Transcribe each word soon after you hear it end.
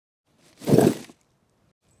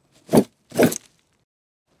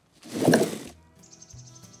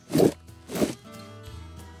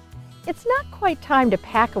It's not quite time to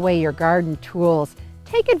pack away your garden tools.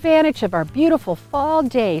 Take advantage of our beautiful fall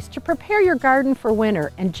days to prepare your garden for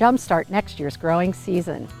winter and jumpstart next year's growing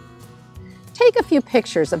season. Take a few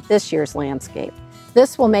pictures of this year's landscape.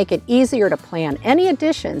 This will make it easier to plan any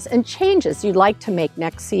additions and changes you'd like to make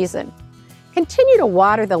next season. Continue to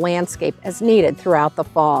water the landscape as needed throughout the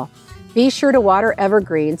fall. Be sure to water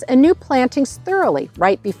evergreens and new plantings thoroughly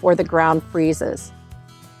right before the ground freezes.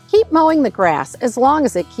 Keep mowing the grass as long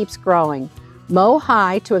as it keeps growing. Mow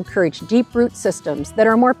high to encourage deep root systems that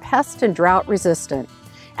are more pest and drought resistant.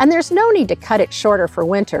 And there's no need to cut it shorter for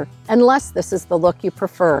winter unless this is the look you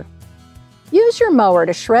prefer. Use your mower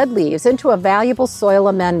to shred leaves into a valuable soil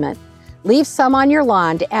amendment. Leave some on your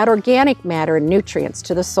lawn to add organic matter and nutrients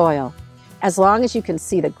to the soil. As long as you can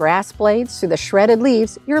see the grass blades through the shredded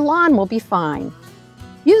leaves, your lawn will be fine.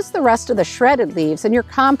 Use the rest of the shredded leaves in your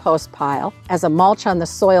compost pile as a mulch on the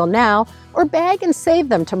soil now, or bag and save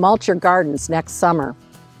them to mulch your gardens next summer.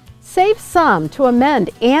 Save some to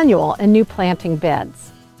amend annual and new planting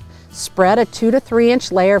beds. Spread a 2 to 3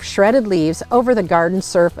 inch layer of shredded leaves over the garden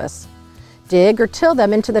surface. Dig or till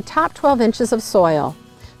them into the top 12 inches of soil.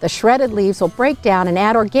 The shredded leaves will break down and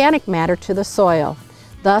add organic matter to the soil,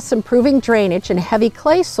 thus improving drainage in heavy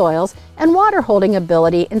clay soils and water holding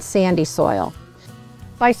ability in sandy soil.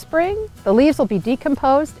 By spring, the leaves will be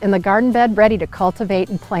decomposed and the garden bed ready to cultivate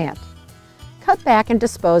and plant. Cut back and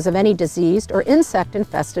dispose of any diseased or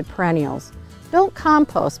insect-infested perennials. Don't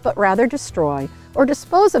compost, but rather destroy or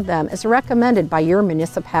dispose of them as recommended by your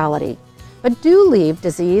municipality. But do leave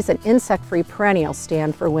disease and insect-free perennials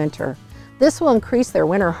stand for winter. This will increase their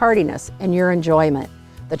winter hardiness and your enjoyment.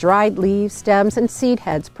 The dried leaves, stems, and seed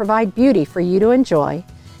heads provide beauty for you to enjoy,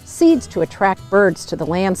 seeds to attract birds to the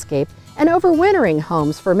landscape, and overwintering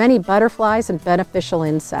homes for many butterflies and beneficial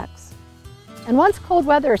insects. And once cold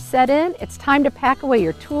weather is set in, it's time to pack away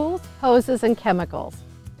your tools, hoses, and chemicals.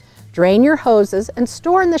 Drain your hoses and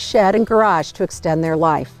store in the shed and garage to extend their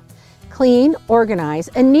life. Clean, organize,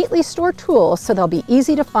 and neatly store tools so they'll be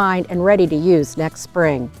easy to find and ready to use next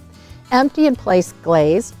spring. Empty and place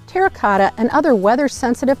glaze, terracotta, and other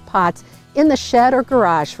weather-sensitive pots in the shed or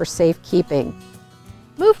garage for safekeeping.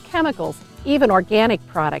 Move chemicals, even organic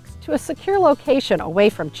products, to a secure location away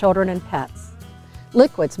from children and pets.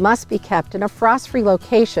 Liquids must be kept in a frost-free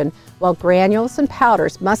location, while granules and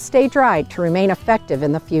powders must stay dried to remain effective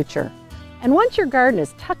in the future. And once your garden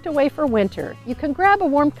is tucked away for winter, you can grab a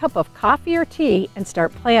warm cup of coffee or tea and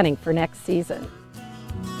start planning for next season.